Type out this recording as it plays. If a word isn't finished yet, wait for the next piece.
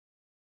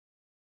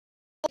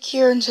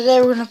Here, and today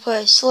we're going to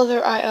play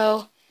Slither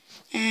IO,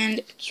 and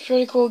it's a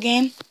pretty cool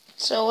game,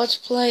 so let's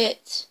play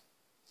it.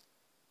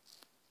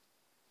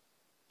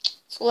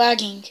 It's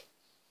lagging.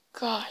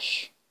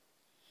 Gosh.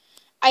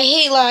 I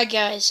hate lag,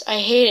 guys. I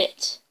hate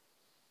it.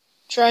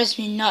 Drives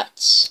me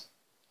nuts.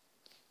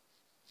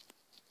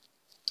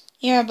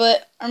 Yeah,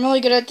 but I'm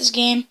really good at this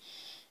game,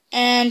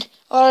 and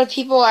a lot of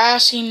people are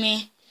asking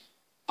me,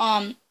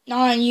 not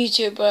on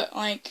YouTube, but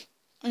like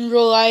in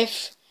real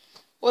life,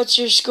 what's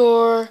your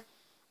score?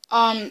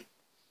 My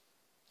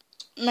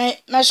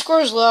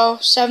score is low,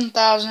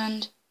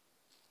 7,000.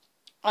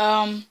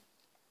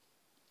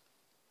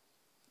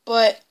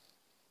 But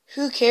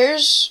who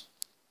cares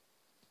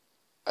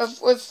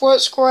with what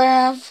score I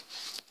have?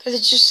 Because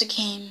it's just a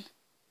game.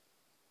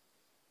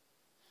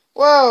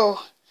 Whoa!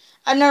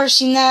 I've never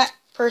seen that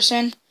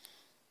person.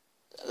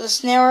 The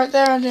snail right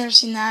there, I've never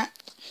seen that.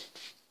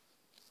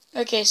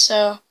 Okay,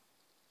 so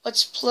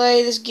let's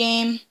play this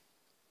game.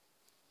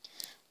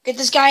 Get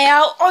this guy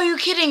out. Oh, are you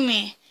kidding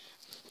me?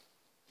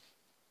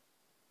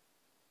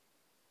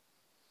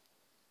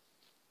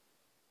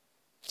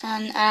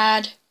 And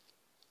add.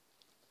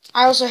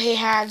 I also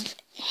hate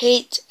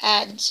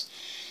ads.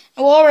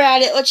 And while we're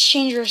at it, let's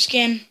change our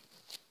skin.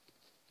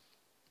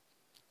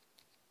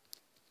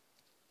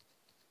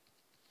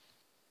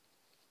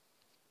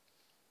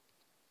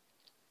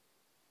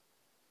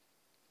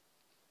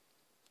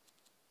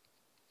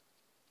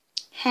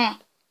 Huh.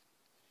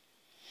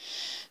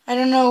 I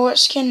don't know what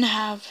skin to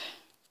have.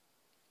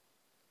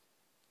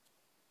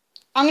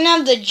 I'm gonna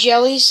have the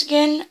jelly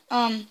skin.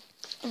 If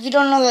you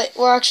don't know that,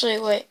 well, actually,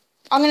 wait.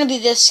 I'm gonna be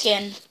this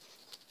skin.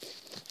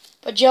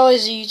 But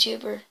Jelly's a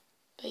YouTuber.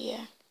 But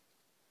yeah.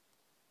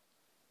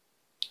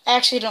 I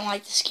actually don't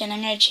like the skin.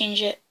 I'm gonna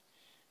change it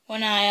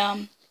when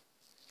I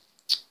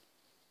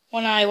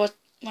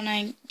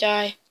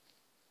die.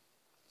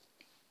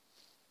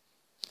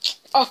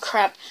 Oh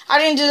crap. I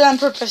didn't do that on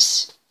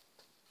purpose.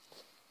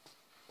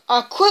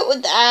 Quit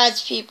with the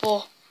ads,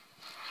 people.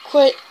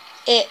 Quit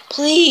it,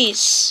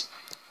 please.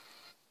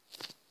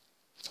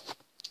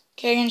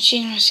 Okay, I'm gonna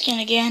change my skin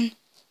again.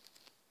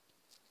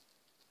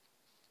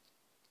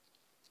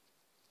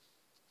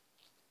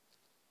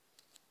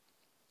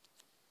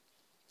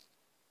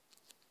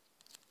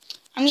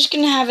 I'm just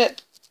gonna have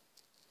it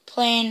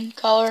plain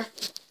color.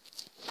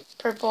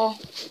 Purple.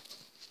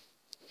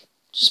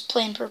 Just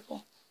plain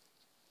purple.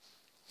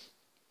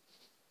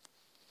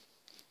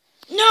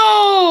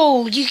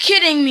 No! You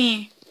kidding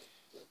me?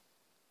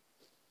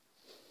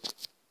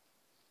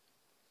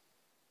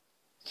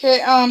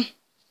 Okay, I'm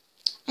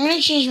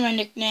gonna change my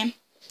nickname.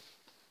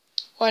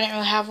 Well, I didn't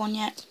really have one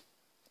yet.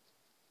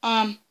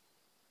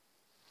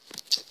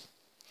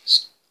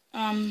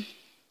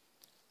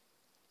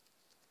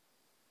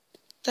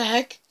 The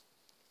heck?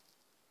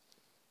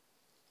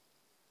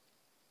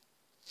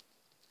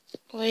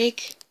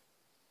 Blake.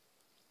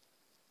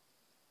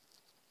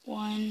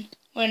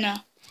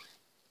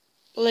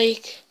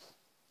 Blake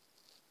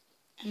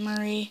and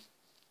Marie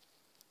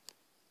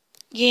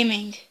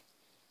Gaming.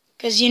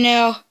 Cause you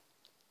know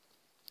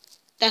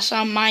that's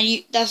my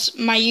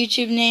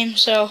YouTube name,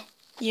 so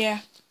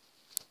yeah.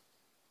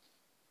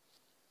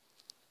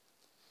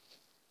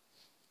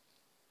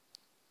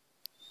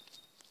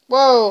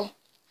 Whoa.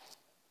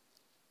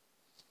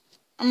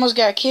 Almost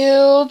got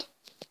killed.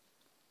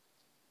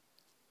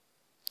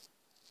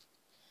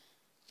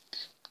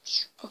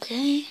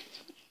 Okay.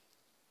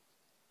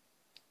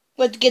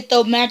 Let's get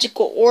those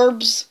magical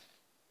orbs.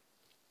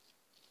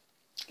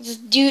 This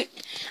dude.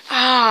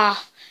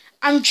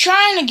 I'm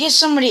trying to get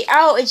somebody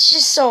out. It's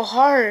just so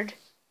hard.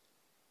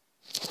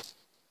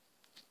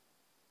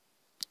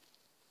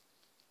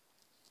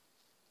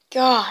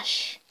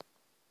 Gosh.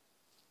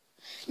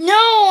 No,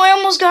 I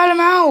almost got him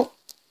out.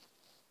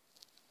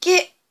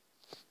 Get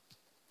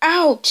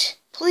out,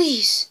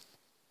 please.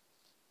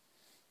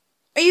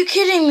 Are you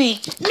kidding me?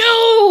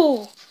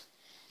 No!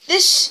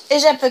 This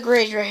is epic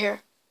rage right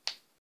here.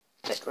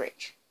 Epic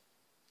rage.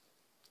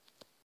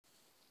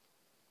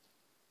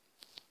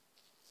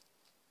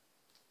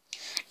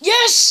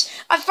 Yes!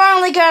 I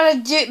finally got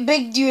a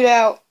big dude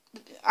out.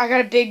 I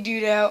got a big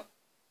dude out.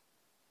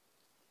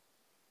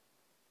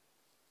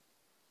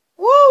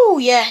 Woo!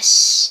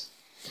 Yes!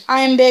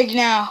 I am big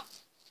now.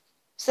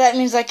 So that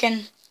means I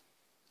can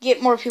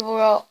get more people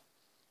out.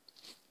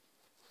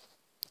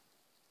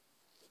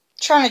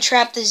 Trying to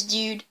trap this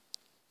dude.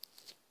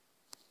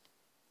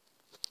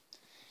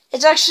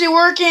 It's actually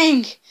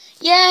working!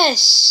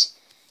 Yes!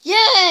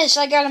 Yes!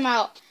 I got him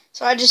out.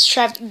 So I just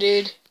trapped the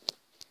dude.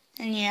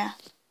 And yeah.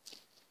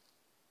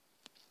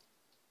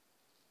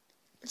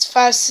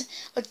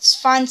 Let's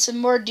find some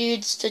more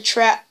dudes to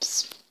trap.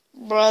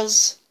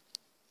 Bruz.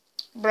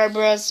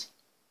 Bruz.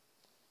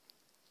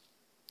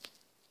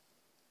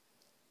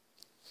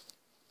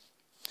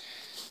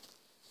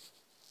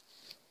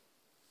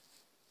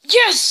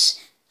 Yes!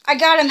 I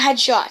got him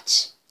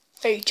headshots.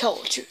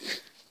 Fatality.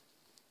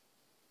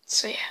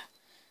 So yeah.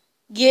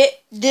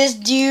 Get this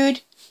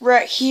dude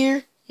right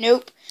here.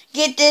 Nope.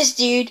 Get this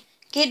dude.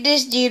 Get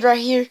this dude right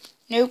here.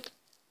 Nope.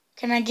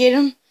 Can I get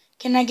him?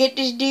 Can I get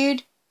this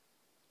dude?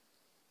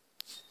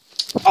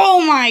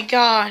 Oh my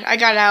god, I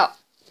got out.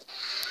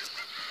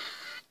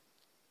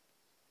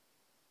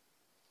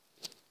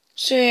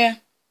 So yeah.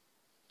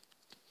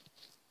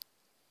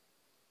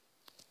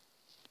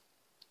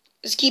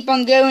 Let's keep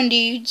on going,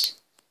 dudes.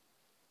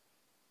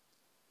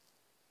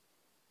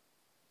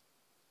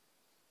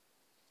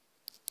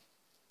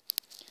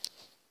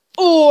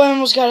 Oh, I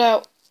almost got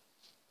out.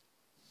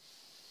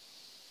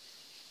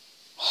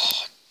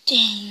 Oh,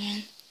 dang,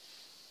 man.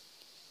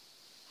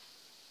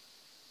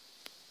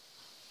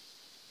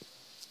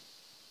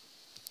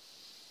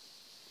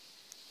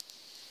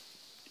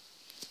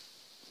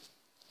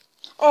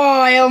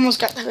 Oh, I almost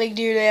got the big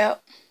dude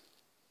out.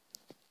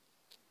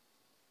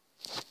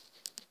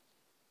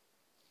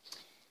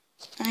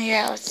 Oh,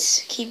 yeah,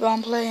 let's keep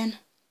on playing.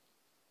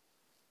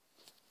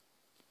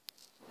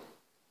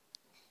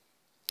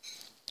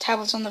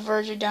 Tablet's on the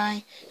verge of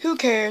dying. Who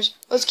cares?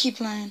 Let's keep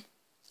playing.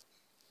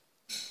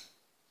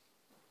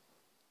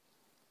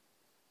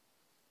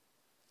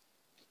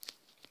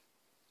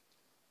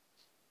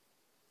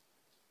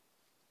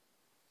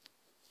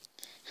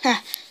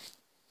 Ha.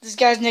 This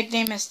guy's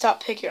nickname is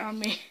Stop Picking on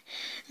Me.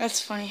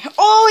 That's funny.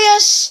 Oh,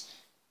 yes!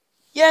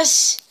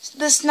 Yes!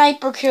 The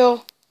sniper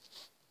kill.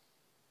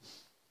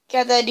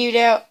 Got that dude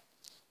out.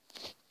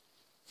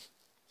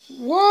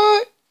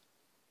 What?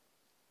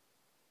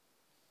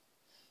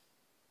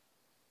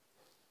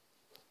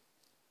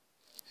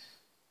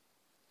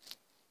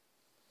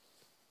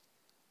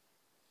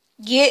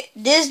 Get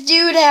this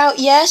dude out,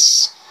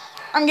 yes.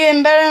 I'm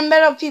getting better and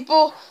better,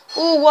 people.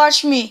 Ooh,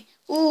 watch me.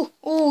 Ooh,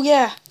 ooh,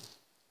 yeah.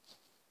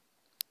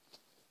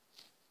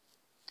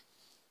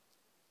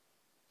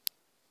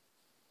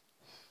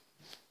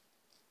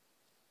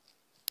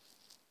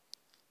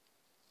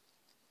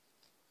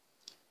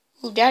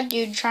 Ooh, that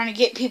dude trying to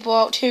get people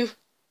out too.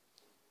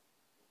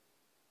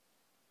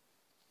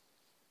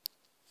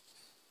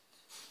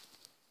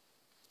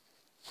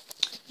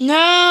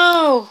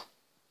 No!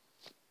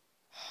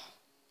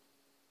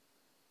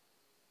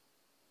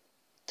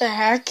 The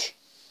heck?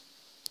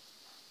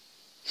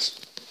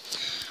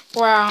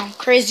 Wow,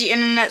 crazy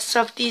internet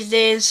stuff these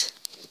days.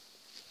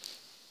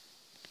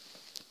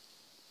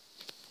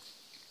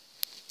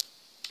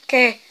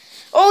 Okay.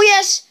 Oh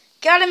yes!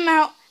 Got him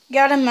out.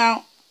 Got him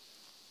out.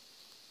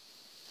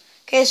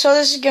 Okay, so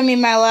this is gonna be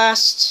my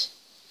last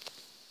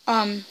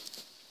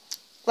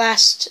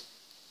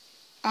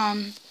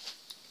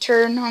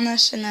turn on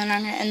this, and then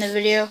I'm gonna end the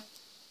video.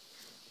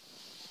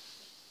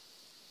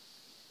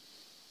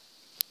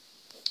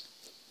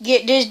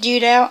 Get this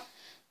dude out.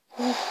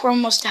 Ooh,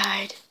 almost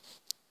died.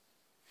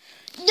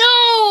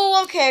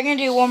 No! Okay, I'm gonna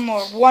do one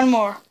more. One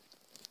more.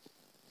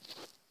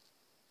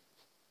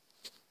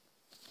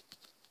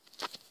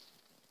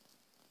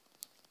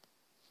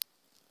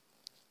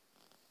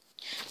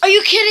 Are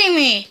you kidding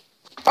me?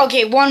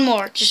 Okay, one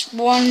more. Just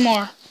one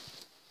more.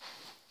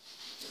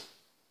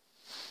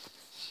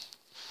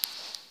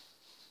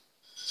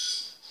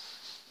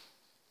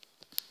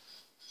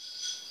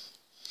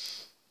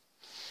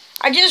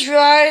 I just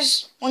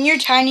realized when you're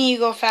tiny, you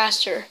go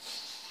faster.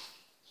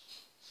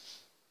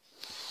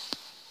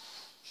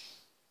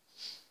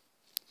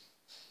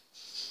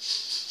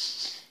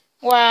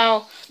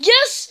 Wow.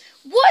 Yes!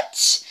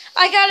 What?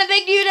 I got a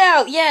big dude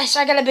out. Yes,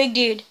 I got a big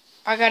dude.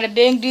 I got a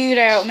big dude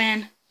out,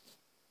 man.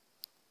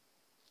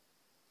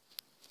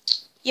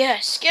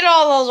 Yes, get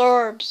all those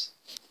orbs.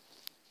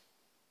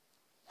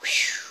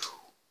 Whew.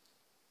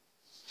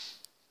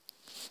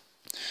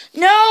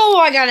 No,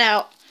 I got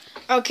out.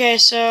 Okay,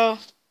 so,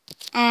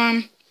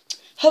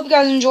 hope you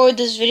guys enjoyed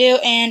this video,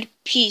 and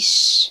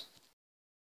peace.